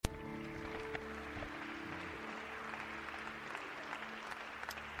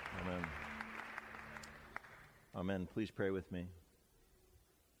Amen. Please pray with me.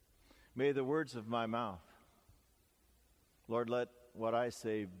 May the words of my mouth, Lord, let what I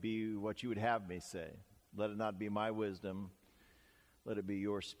say be what you would have me say. Let it not be my wisdom. Let it be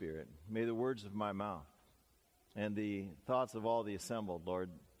your spirit. May the words of my mouth and the thoughts of all the assembled,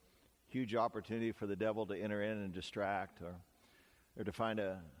 Lord, huge opportunity for the devil to enter in and distract or to find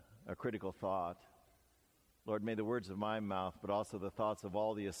a critical thought. Lord, may the words of my mouth, but also the thoughts of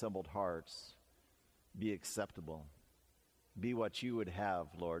all the assembled hearts be acceptable. Be what you would have,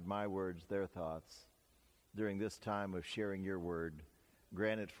 Lord, my words, their thoughts, during this time of sharing your word.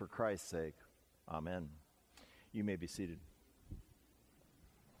 Grant it for Christ's sake. Amen. You may be seated.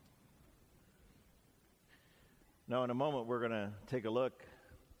 Now, in a moment, we're going to take a look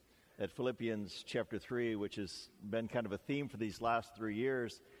at Philippians chapter 3, which has been kind of a theme for these last 3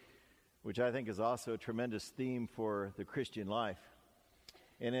 years, which I think is also a tremendous theme for the Christian life.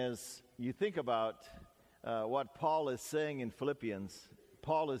 And as you think about what Paul is saying in Philippians,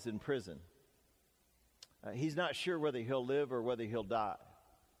 Paul is in prison. He's not sure whether he'll live or whether he'll die.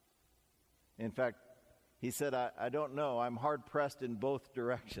 In fact, he said, I don't know. I'm hard-pressed in both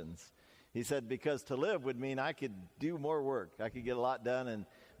directions. He said, because to live would mean I could do more work. I could get a lot done, and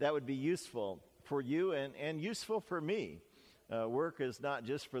that would be useful for you and useful for me. Work is not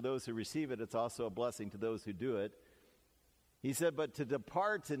just for those who receive it. It's also a blessing to those who do it. He said, but to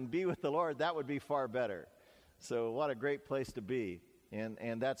depart and be with the Lord, that would be far better. So what a great place to be.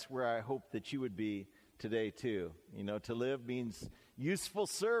 And that's where I hope that you would be today too. You know, to live means useful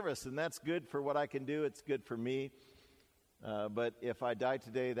service, and that's good for what I can do. It's good for me. But if I die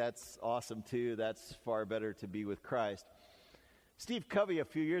today, that's awesome too. That's far better to be with Christ. Steve Covey a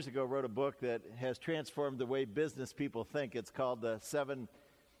few years ago wrote a book that has transformed the way business people think. It's called the Seven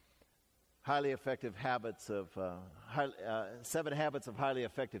Habits of Highly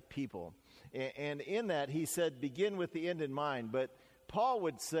Effective People. And in that, he said, begin with the end in mind. But Paul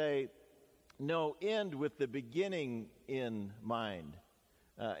would say, no, end with the beginning in mind.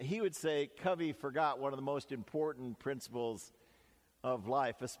 He would say Covey forgot one of the most important principles of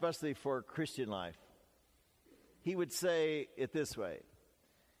life, especially for Christian life. He would say it this way.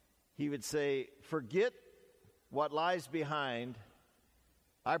 He would say, forget what lies behind.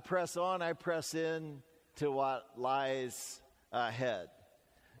 I press on, I press in to what lies ahead.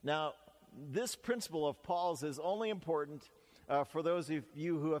 Now, this principle of Paul's is only important for those of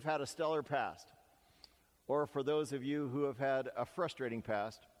you who have had a stellar past, or for those of you who have had a frustrating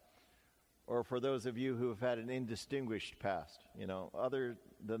past, or for those of you who have had an indistinguished past. You know, other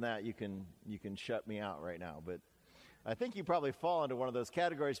than that, you can shut me out right now. But I think you probably fall into one of those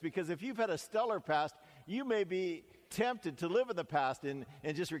categories, because if you've had a stellar past, you may be tempted to live in the past and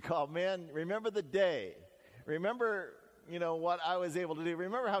just recall, man, remember the day. Remember, what I was able to do.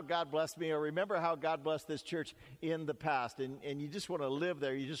 Remember how God blessed me, or remember how God blessed this church in the past. And you just want to live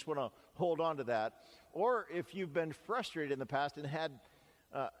there. You just want to hold on to that. Or if you've been frustrated in the past and had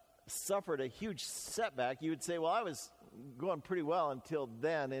suffered a huge setback, you would say, well, I was going pretty well until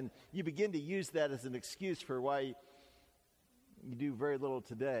then. And you begin to use that as an excuse for why you do very little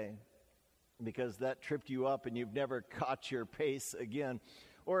today, because that tripped you up and you've never caught your pace again.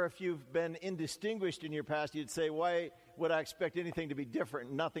 Or if you've been indistinguished in your past, you'd say, why would I expect anything to be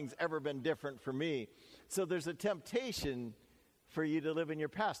different? Nothing's ever been different for me. So there's a temptation for you to live in your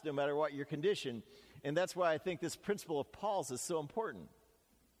past, no matter what your condition. And that's why I think this principle of Paul's is so important.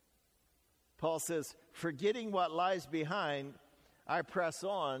 Paul says, forgetting what lies behind, I press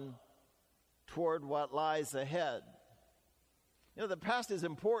on toward what lies ahead. The past is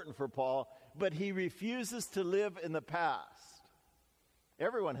important for Paul, but he refuses to live in the past.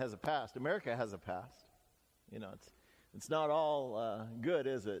 Everyone has a past. America has a past. It's not all good,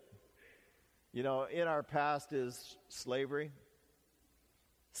 is it? In our past is slavery,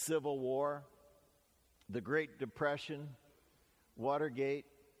 Civil War, the Great Depression, Watergate,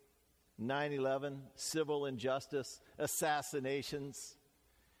 9/11, civil injustice, assassinations.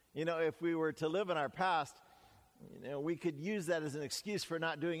 If we were to live in our past, we could use that as an excuse for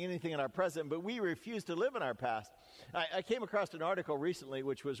not doing anything in our present, but we refuse to live in our past. I came across an article recently,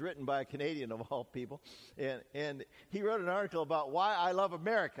 which was written by a Canadian of all people, and he wrote an article about why I love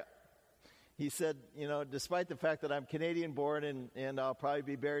America. He said, despite the fact that I'm Canadian born and I'll probably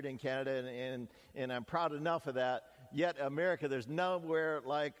be buried in Canada, and I'm proud enough of that, yet America, there's nowhere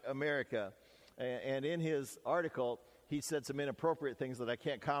like America. And in his article, he said some inappropriate things that I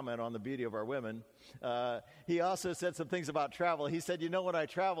can't comment on the beauty of our women. He also said some things about travel. He said, when I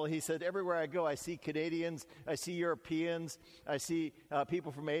travel, he said, everywhere I go, I see Canadians, I see Europeans, I see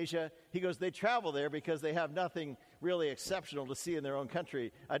people from Asia. He goes, they travel there because they have nothing really exceptional to see in their own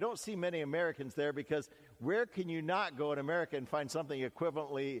country. I don't see many Americans there because where can you not go in America and find something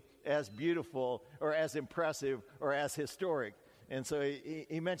equivalently as beautiful or as impressive or as historic? And so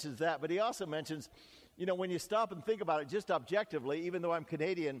he mentions that. But he also mentions, when you stop and think about it just objectively, even though I'm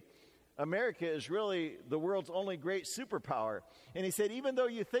Canadian, America is really the world's only great superpower. And he said, even though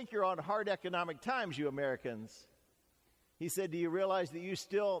you think you're on hard economic times, you Americans, he said, do you realize that you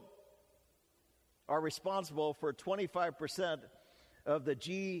still are responsible for 25% of the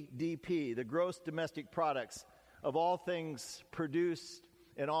GDP, the gross domestic products, of all things produced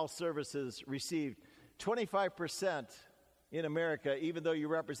and all services received? 25% in America, even though you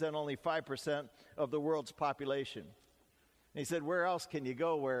represent only 5% of the world's population. And he said, where else can you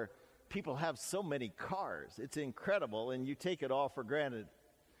go where people have so many cars? It's incredible, and you take it all for granted.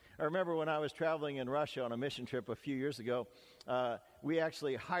 I remember when I was traveling in Russia on a mission trip a few years ago, we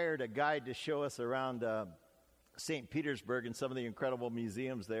actually hired a guide to show us around St. Petersburg and some of the incredible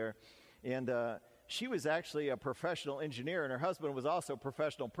museums there. And she was actually a professional engineer, and her husband was also a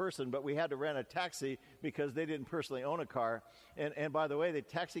professional person, but we had to rent a taxi because they didn't personally own a car. And by the way, the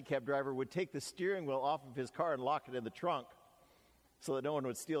taxi cab driver would take the steering wheel off of his car and lock it in the trunk so that no one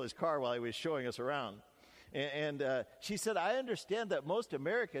would steal his car while he was showing us around. And she said, I understand that most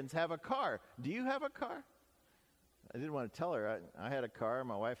Americans have a car. Do you have a car? I didn't want to tell her. I had a car,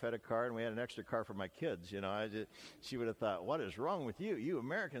 my wife had a car, and we had an extra car for my kids. She would have thought, what is wrong with you? You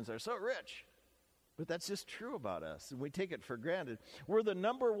Americans are so rich. But that's just true about us, and we take it for granted. We're the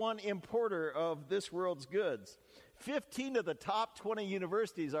number one importer of this world's goods. 15 of the top 20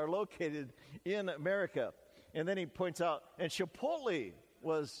 universities are located in America. And then he points out, and Chipotle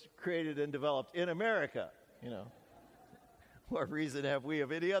was created and developed in America. What reason have we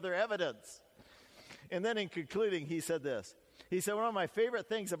of any other evidence? And then in concluding, he said this. He said, one of my favorite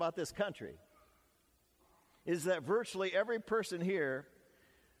things about this country is that virtually every person here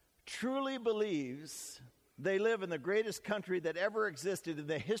truly believes they live in the greatest country that ever existed in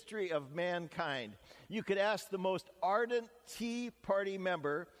the history of mankind. You could ask the most ardent Tea Party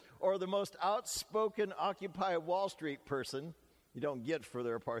member or the most outspoken Occupy Wall Street person. You don't get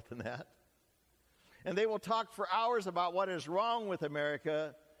further apart than that. And they will talk for hours about what is wrong with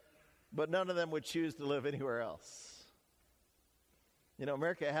America, but none of them would choose to live anywhere else.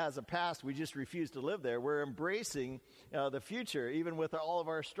 America has a past. We just refuse to live there. We're embracing the future, even with all of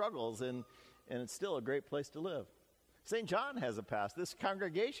our struggles, and it's still a great place to live. St. John has a past. This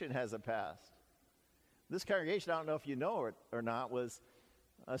congregation has a past. This congregation, I don't know if you know it or not, was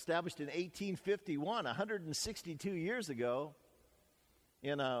established in 1851, 162 years ago,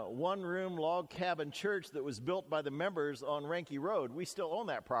 in a one-room log cabin church that was built by the members on Ranke Road. We still own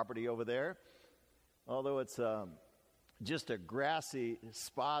that property over there, although it's just a grassy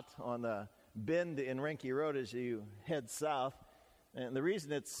spot on the bend in Ranke Road as you head south. And the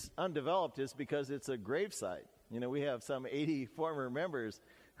reason it's undeveloped is because it's a gravesite. We have some 80 former members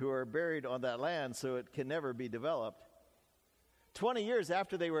who are buried on that land, so it can never be developed. 20 years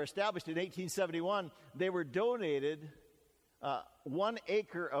after they were established in 1871, they were donated 1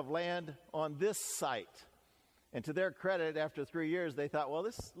 acre of land on this site. And to their credit, after 3 years, they thought, well,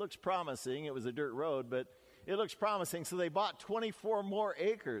 this looks promising. It was a dirt road, but it looks promising. So they bought 24 more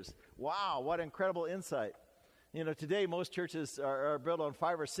acres. Wow, what incredible insight. Today most churches are built on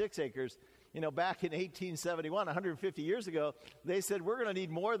 5 or 6 acres. Back in 1871, 150 years ago, they said, we're going to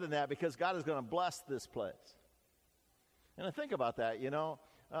need more than that because God is going to bless this place. And I think about that,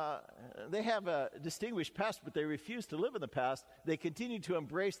 they have a distinguished past, but they refuse to live in the past. They continue to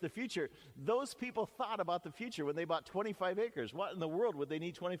embrace the future. Those people thought about the future when they bought 25 acres. What in the world would they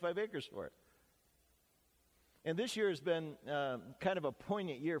need 25 acres for? And this year has been kind of a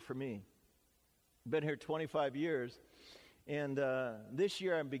poignant year for me. Been here 25 years. And this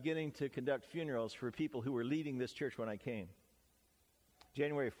year I'm beginning to conduct funerals for people who were leading this church when I came.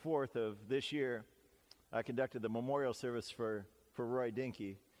 January 4th of this year, I conducted the memorial service for Roy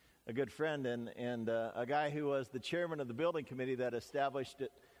Dinky, a good friend and a guy who was the chairman of the building committee that established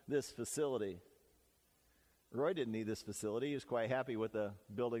this facility. Roy didn't need this facility. He was quite happy with the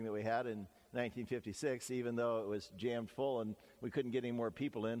building that we had in 1956, even though it was jammed full and we couldn't get any more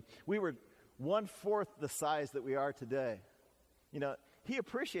people in. We were 1/4 the size that we are today. He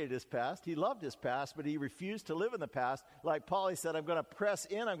appreciated his past. He loved his past, but he refused to live in the past. Like Paul, he said, I'm going to press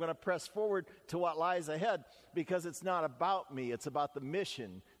in. I'm going to press forward to what lies ahead because it's not about me. It's about the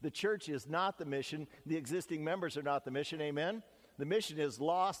mission. The church is not the mission. The existing members are not the mission. Amen? The mission is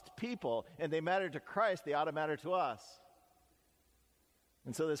lost people, and they matter to Christ. They ought to matter to us.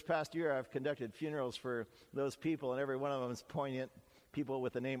 And so this past year, I've conducted funerals for those people, and every one of them is poignant. People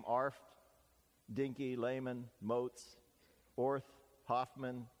with the name Arft, Dinky, Lehman, Moats, Orth,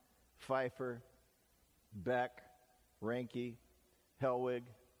 Hoffman, Pfeiffer, Beck, Ranke, Helwig.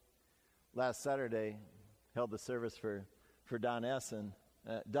 Last Saturday, held the service for Don Essen.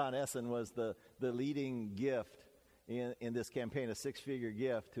 Don Essen was the leading gift in this campaign, a six-figure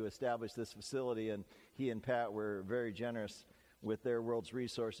gift to establish this facility, and he and Pat were very generous with their world's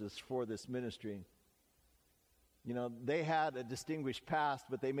resources for this ministry. You know, they had a distinguished past,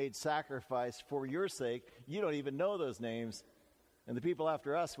 but they made sacrifice for your sake. You don't even know those names. And the people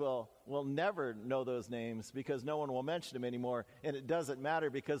after us will never know those names because no one will mention them anymore. And it doesn't matter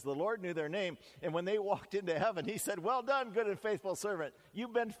because the Lord knew their name. And when they walked into heaven, he said, "Well done, good and faithful servant.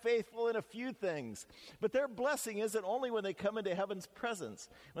 You've been faithful in a few things." But their blessing isn't only when they come into heaven's presence,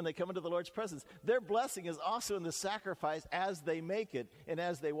 when they come into the Lord's presence. Their blessing is also in the sacrifice as they make it and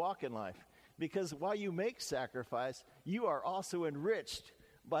as they walk in life. Because while you make sacrifice, you are also enriched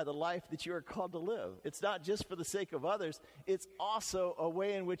by the life that you are called to live. It's not just for the sake of others. It's also a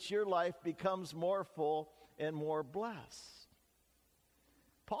way in which your life becomes more full and more blessed.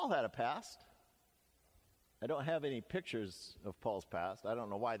 Paul had a past. I don't have any pictures of Paul's past. I don't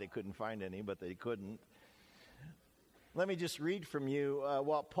know why they couldn't find any, but they couldn't. Let me just read from you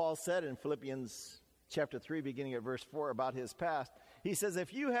what Paul said in Philippians chapter 3, beginning at verse 4, about his past. He says,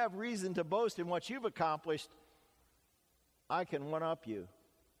 "If you have reason to boast in what you've accomplished, I can one-up you.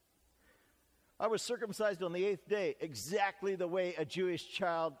 I was circumcised on the 8th day, exactly the way a Jewish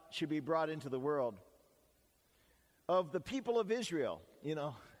child should be brought into the world. Of the people of Israel, you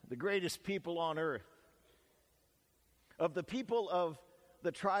know, the greatest people on earth. Of the people of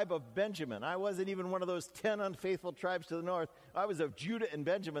the tribe of Benjamin. I wasn't even one of those 10 unfaithful tribes to the north. I was of Judah and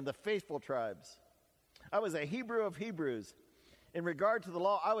Benjamin, the faithful tribes. I was a Hebrew of Hebrews. In regard to the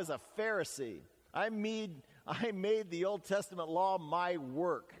law, I was a Pharisee. I made the Old Testament law my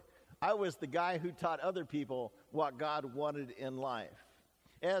work. I was the guy who taught other people what God wanted in life.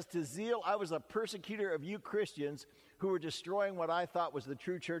 As to zeal, I was a persecutor of you Christians who were destroying what I thought was the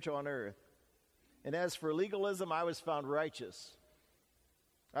true church on earth. And as for legalism, I was found righteous.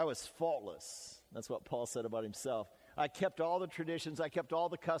 I was faultless." That's what Paul said about himself. "I kept all the traditions. I kept all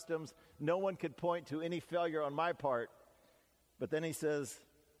the customs. No one could point to any failure on my part." But then he says,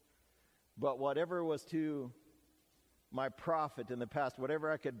 "But whatever was to my profit in the past,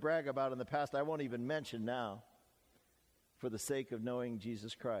 whatever I could brag about in the past, I won't even mention now for the sake of knowing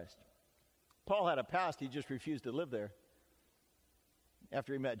Jesus Christ." Paul had a past. He just refused to live there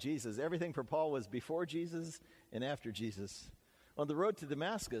after he met Jesus. Everything for Paul was before Jesus and after Jesus. On the road to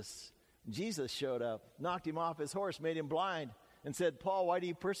Damascus, Jesus showed up, knocked him off his horse, made him blind, and said, "Paul, why do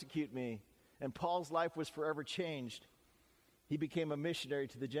you persecute me?" And Paul's life was forever changed. He became a missionary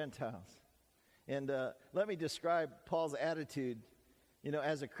to the Gentiles. And let me describe Paul's attitude, you know,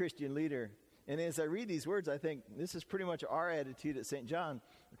 as a Christian leader. And as I read these words, I think this is pretty much our attitude at St. John.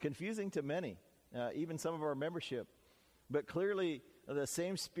 Confusing to many, even some of our membership. But clearly the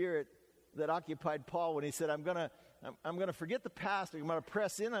same spirit that occupied Paul when he said, I'm going to forget the past, I'm going to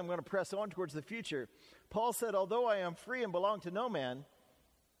press in, I'm going to press on towards the future. Paul said, "Although I am free and belong to no man,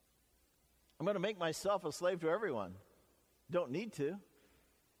 I'm going to make myself a slave to everyone. Don't need to,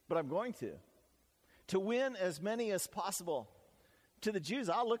 but I'm going to win as many as possible. To the Jews,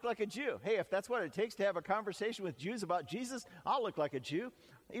 I'll look like a Jew. Hey, if that's what it takes to have a conversation with Jews about Jesus, I'll look like a Jew.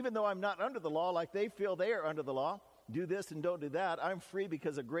 Even though I'm not under the law like they feel they are under the law, do this and don't do that. I'm free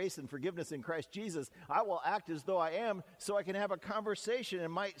because of grace and forgiveness in Christ Jesus. I will act as though I am so I can have a conversation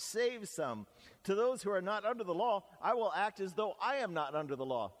and might save some. To those who are not under the law, I will act as though I am not under the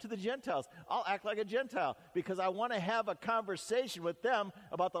law. To the Gentiles, I'll act like a Gentile because I want to have a conversation with them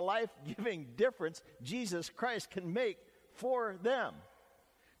about the life-giving difference Jesus Christ can make for them.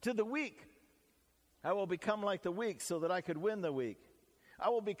 To the weak, I will become like the weak so that I could win the weak. I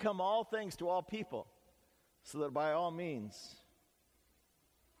will become all things to all people so that by all means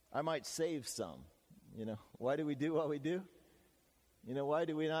I might save some." You know, why do we do what we do? You know, why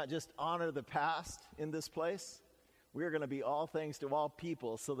do we not just honor the past in this place? We're going to be all things to all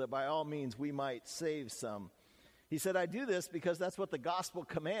people so that by all means we might save some. He said, "I do this because that's what the gospel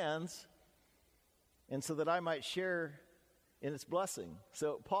commands, and so that I might share in its blessing."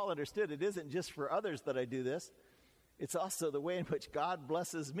 So Paul understood it isn't just for others that I do this. It's also the way in which God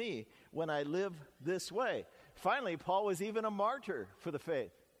blesses me when I live this way. Finally, Paul was even a martyr for the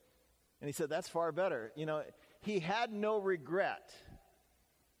faith. And he said, that's far better. You know, he had no regret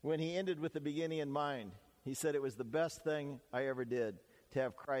when he ended with the beginning in mind. He said, it was the best thing I ever did to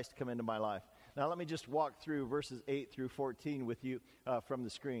have Christ come into my life. Now, let me just walk through verses 8 through 14 with you from the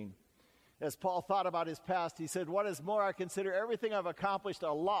screen. As Paul thought about his past, he said, "What is more, I consider everything I've accomplished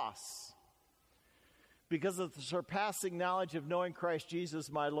a loss because of the surpassing knowledge of knowing Christ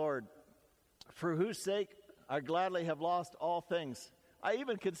Jesus my Lord. for whose sake I gladly have lost all things. I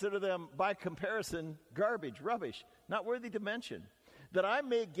even consider them, by comparison, garbage, rubbish, not worthy to mention, that I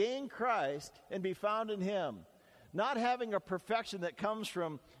may gain Christ and be found in him, not having a perfection that comes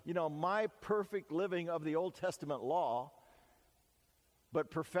from, my perfect living of the Old Testament law, but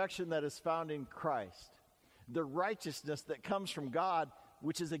perfection that is found in Christ, the righteousness that comes from God,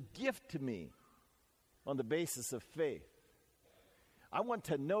 which is a gift to me on the basis of faith. I want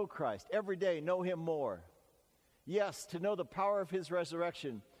to know Christ every day, know him more. Yes, to know the power of his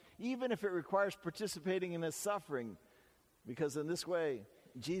resurrection, even if it requires participating in his suffering, because in this way,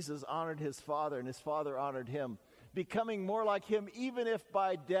 Jesus honored his Father and his Father honored him, becoming more like him, even if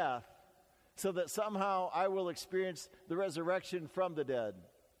by death, so that somehow I will experience the resurrection from the dead.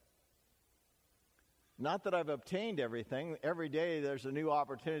 Not that I've obtained everything. Every day there's a new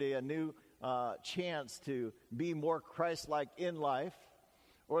opportunity, a new chance to be more Christ-like in life,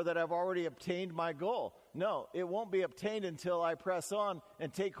 or that I've already obtained my goal. No, it won't be obtained until I press on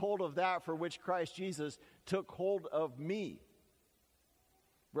and take hold of that for which Christ Jesus took hold of me.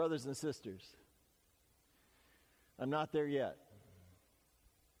 Brothers and sisters, I'm not there yet,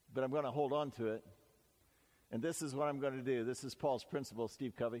 but I'm going to hold on to it. And this is what I'm going to do. This is Paul's principle,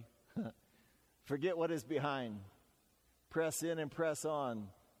 Steve Covey. Forget what is behind. Press in and press on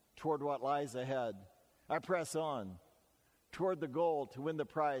toward what lies ahead. I press on toward the goal to win the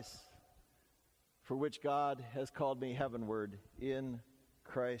prize for which God has called me heavenward in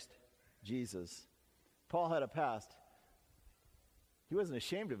Christ Jesus. Paul had a past. He wasn't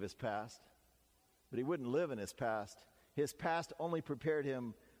ashamed of his past, but he wouldn't live in his past. His past only prepared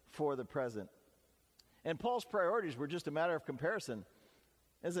him for the present. And Paul's priorities were just a matter of comparison.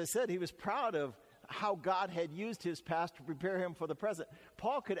 As I said, he was proud of how God had used his past to prepare him for the present.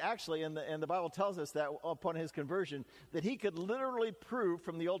 Paul could actually, and the Bible tells us that upon his conversion, that he could literally prove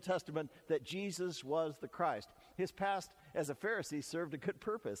from the Old Testament that Jesus was the Christ. His past as a Pharisee served a good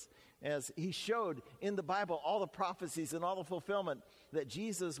purpose, as he showed in the Bible all the prophecies and all the fulfillment that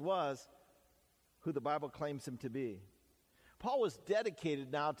Jesus was who the Bible claims him to be. Paul was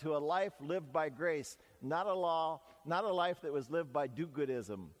dedicated now to a life lived by grace, not a law, not a life that was lived by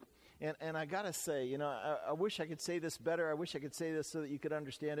do-goodism. And I got to say, I wish I could say this better. I wish I could say this so that you could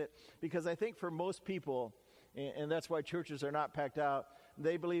understand it. Because I think for most people, and that's why churches are not packed out,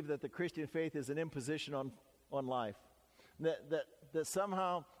 they believe that the Christian faith is an imposition on life. That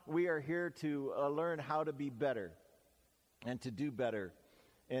somehow we are here to learn how to be better and to do better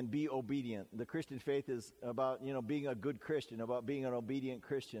and be obedient. The Christian faith is about, being a good Christian, about being an obedient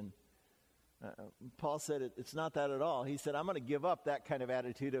Christian. Paul said it's not that at all. He said, I'm going to give up that kind of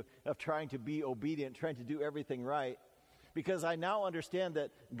attitude of trying to be obedient, trying to do everything right, because I now understand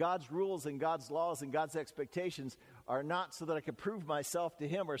that God's rules and God's laws and God's expectations are not so that I can prove myself to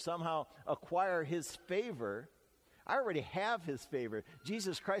him or somehow acquire his favor. I already have his favor.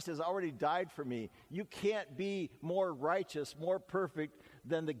 Jesus Christ has already died for me. You can't be more righteous, more perfect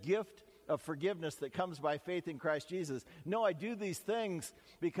than the gift of forgiveness that comes by faith in Christ Jesus. No, I do these things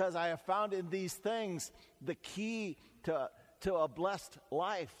because I have found in these things the key to a blessed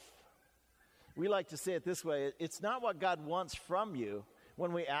life. We like to say it this way: it's not what God wants from you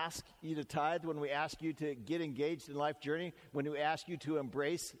when we ask you to tithe, when we ask you to get engaged in life journey, when we ask you to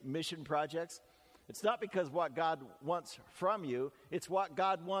embrace mission projects. It's not because what God wants from you, it's what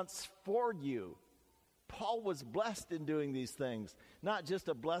God wants for you. Paul was blessed in doing these things, not just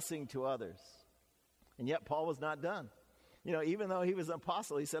a blessing to others. And yet Paul was not done. Even though he was an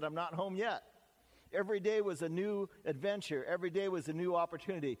apostle, he said, I'm not home yet. Every day was a new adventure. Every day was a new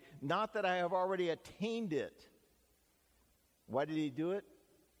opportunity. Not that I have already attained it. Why did he do it?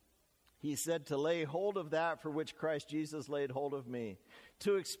 He said to lay hold of that for which Christ Jesus laid hold of me.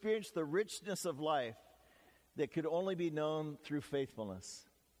 To experience the richness of life that could only be known through faithfulness.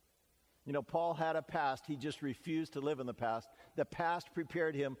 Paul had a past. He just refused to live in the past. The past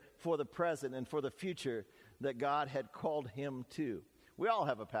prepared him for the present and for the future that God had called him to. We all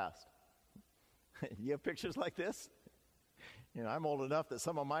have a past. You have pictures like this? I'm old enough that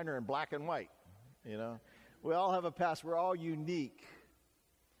some of mine are in black and white. We all have a past. We're all unique.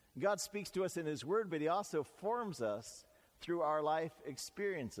 God speaks to us in his word, but he also forms us through our life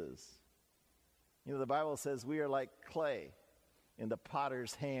experiences. The Bible says we are like clay in the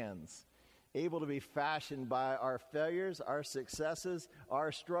potter's hands, able to be fashioned by our failures, our successes,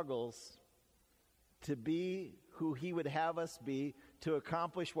 our struggles, to be who he would have us be, to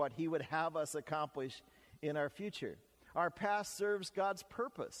accomplish what he would have us accomplish in our future. Our past serves God's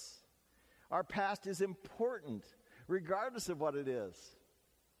purpose. Our past is important, regardless of what it is.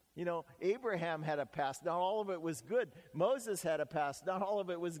 Abraham had a past. Not all of it was good. Moses had a past. Not all of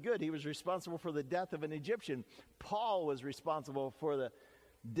it was good. He was responsible for the death of an Egyptian. Paul was responsible for the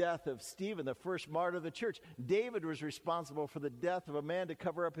death of Stephen, the first martyr of the church. David was responsible for the death of a man to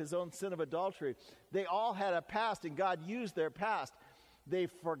cover up his own sin of adultery. They all had a past, and God used their past. They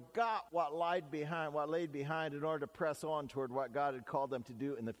forgot what laid behind in order to press on toward what God had called them to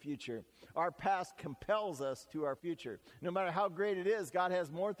do in the future. Our past compels us to our future. No matter how great it is, God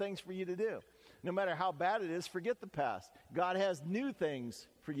has more things for you to do. No matter how bad it is, forget the past. God has new things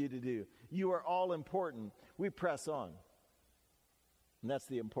for you to do. You are all important. We press on. And that's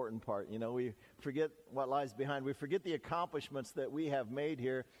the important part. We forget what lies behind. We forget the accomplishments that we have made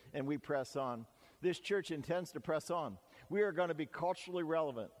here, and we press on. This church intends to press on. We are going to be culturally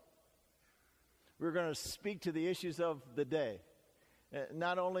relevant. We're going to speak to the issues of the day,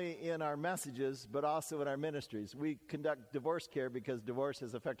 not only in our messages, but also in our ministries. We conduct divorce care because divorce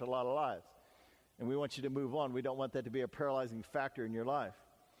has affected a lot of lives, and we want you to move on. We don't want that to be a paralyzing factor in your life.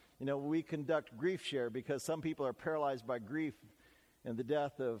 We conduct grief share because some people are paralyzed by grief and the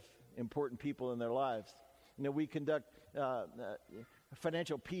death of important people in their lives. We conduct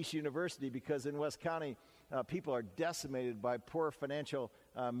Financial Peace University because in West County, people are decimated by poor financial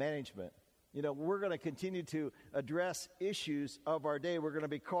management. We're going to continue to address issues of our day. We're going to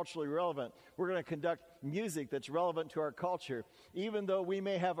be culturally relevant. We're going to conduct music that's relevant to our culture. Even though we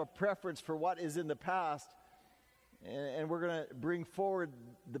may have a preference for what is in the past, and we're going to bring forward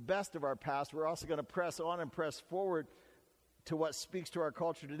the best of our past, we're also going to press on and press forward to what speaks to our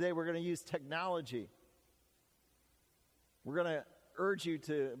culture today. We're going to use technology. We're going to urge you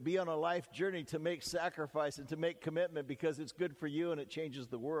to be on a life journey, to make sacrifice and to make commitment because it's good for you and it changes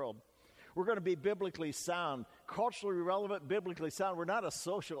the world. We're going to be biblically sound, culturally relevant, biblically sound. We're not a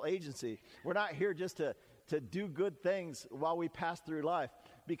social agency. We're not here just to do good things while we pass through life,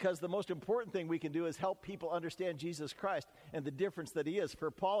 because the most important thing we can do is help people understand Jesus Christ and the difference that he is. For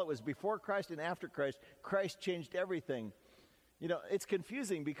Paul, it was before Christ and after Christ. Christ changed everything. It's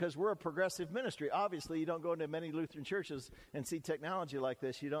confusing because we're a progressive ministry. Obviously, you don't go into many Lutheran churches and see technology like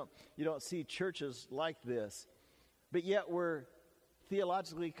this. You don't see churches like this. But yet we're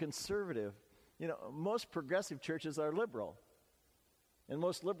theologically conservative. Most progressive churches are liberal. And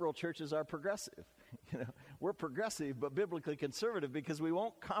most liberal churches are progressive. We're progressive but biblically conservative because we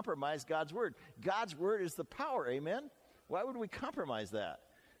won't compromise God's word. God's word is the power, amen? Why would we compromise that?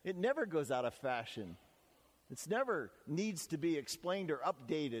 It never goes out of fashion. It's never needs to be explained or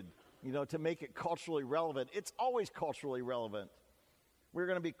updated, to make it culturally relevant. It's always culturally relevant. We're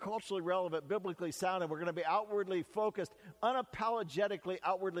going to be culturally relevant, biblically sound, and we're going to be outwardly focused, unapologetically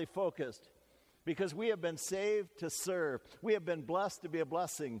outwardly focused, because we have been saved to serve. We have been blessed to be a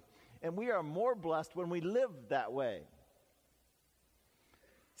blessing, and we are more blessed when we live that way.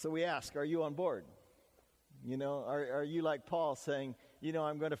 So we ask, are you on board? Are you like Paul saying,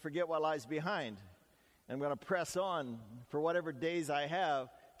 I'm going to forget what lies behind. I'm going to press on for whatever days I have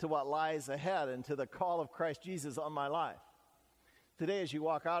to what lies ahead and to the call of Christ Jesus on my life. Today, as you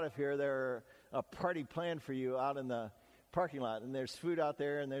walk out of here, there's a party planned for you out in the parking lot. And there's food out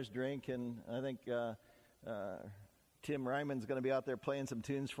there and there's drink. And I think Tim Ryman's going to be out there playing some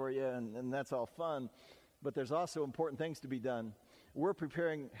tunes for you. And that's all fun. But there's also important things to be done. We're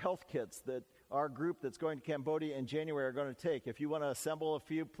preparing health kits that our group that's going to Cambodia in January are going to take. If you want to assemble a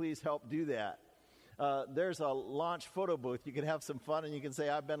few, please help do that. There's a launch photo booth. You can have some fun and you can say,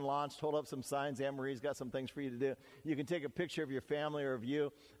 I've been launched, hold up some signs. Anne-Marie's got some things for you to do. You can take a picture of your family or of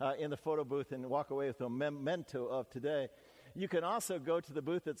you in the photo booth and walk away with a memento of today. You can also go to the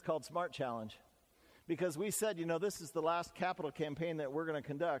booth that's called Smart Challenge, because we said, this is the last capital campaign that we're going to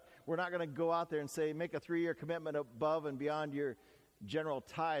conduct. We're not going to go out there and say, make a 3-year commitment above and beyond your general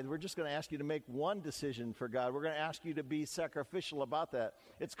tithe. We're just going to ask you to make one decision for God. We're going to ask you to be sacrificial about that.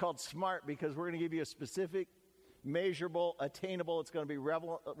 It's called SMART because we're going to give you a specific, measurable, attainable. It's going to be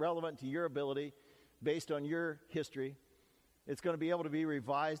relevant to your ability based on your history. It's going to be able to be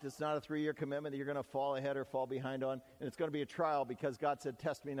revised. It's not a 3-year commitment that you're going to fall ahead or fall behind on. And it's going to be a trial because God said,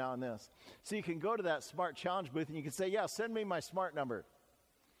 test me now in this. So you can go to that SMART challenge booth and you can say, yeah, send me my SMART number.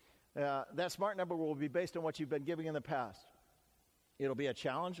 That SMART number will be based on what you've been giving in the past. It'll be a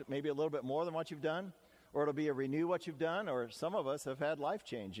challenge, maybe a little bit more than what you've done, or it'll be a renew what you've done, or some of us have had life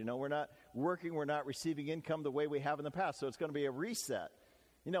change. We're not working, we're not receiving income the way we have in the past, so it's going to be a reset.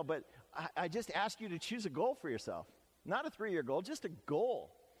 But I just ask you to choose a goal for yourself. Not a 3-year goal, just a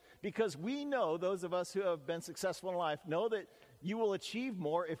goal. Because we know, those of us who have been successful in life, know that you will achieve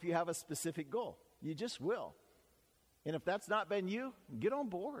more if you have a specific goal. You just will. And if that's not been you, get on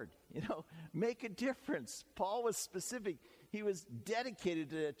board. Make a difference. Paul was specific. He was dedicated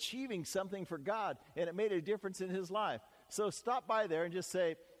to achieving something for God, and it made a difference in his life. So stop by there and just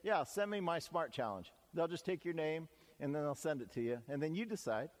say, yeah, send me my SMART challenge. They'll just take your name, and then they'll send it to you. And then you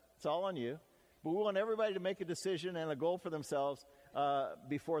decide. It's all on you. But we want everybody to make a decision and a goal for themselves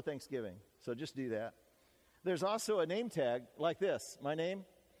before Thanksgiving. So just do that. There's also a name tag like this, my name.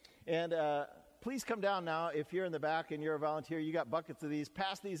 And please come down now if you're in the back and you're a volunteer. You got buckets of these.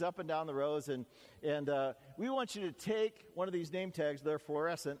 Pass these up and down the rows. And we want you to take one of these name tags. They're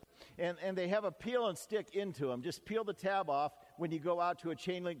fluorescent. And they have a peel and stick into them. Just peel the tab off when you go out to a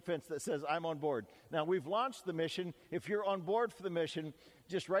chain link fence that says, I'm on board. Now, we've launched the mission. If you're on board for the mission,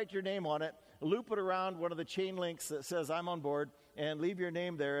 just write your name on it. Loop it around one of the chain links that says, I'm on board. And leave your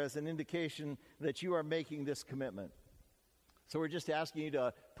name there as an indication that you are making this commitment. So we're just asking you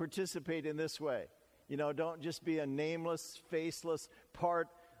to participate in this way. You know, don't just be a nameless, faceless part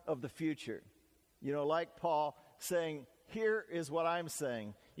of the future. You know, like Paul saying, here is what I'm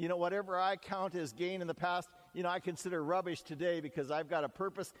saying. You know, whatever I count as gain in the past, you know, I consider rubbish today because I've got a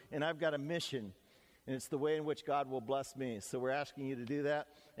purpose and I've got a mission. And it's the way in which God will bless me. So we're asking you to do that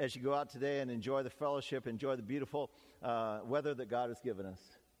as you go out today and enjoy the fellowship, enjoy the beautiful weather that God has given us.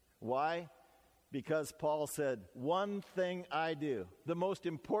 Why? Because Paul said, one thing I do, the most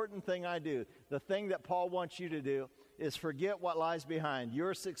important thing I do, the thing that Paul wants you to do is forget what lies behind.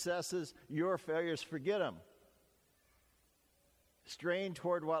 Your successes, your failures, forget them. Strain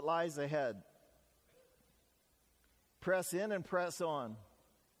toward what lies ahead. Press in and press on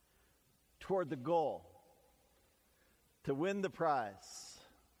toward the goal to win the prize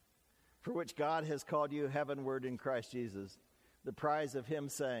for which God has called you heavenward in Christ Jesus. The prize of him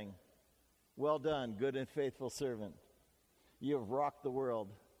saying, well done, good and faithful servant. You have rocked the world.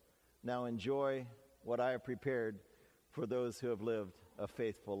 Now enjoy what I have prepared for those who have lived a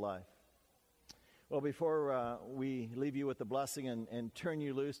faithful life. Well, before we leave you with the blessing and turn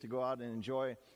you loose to go out and enjoy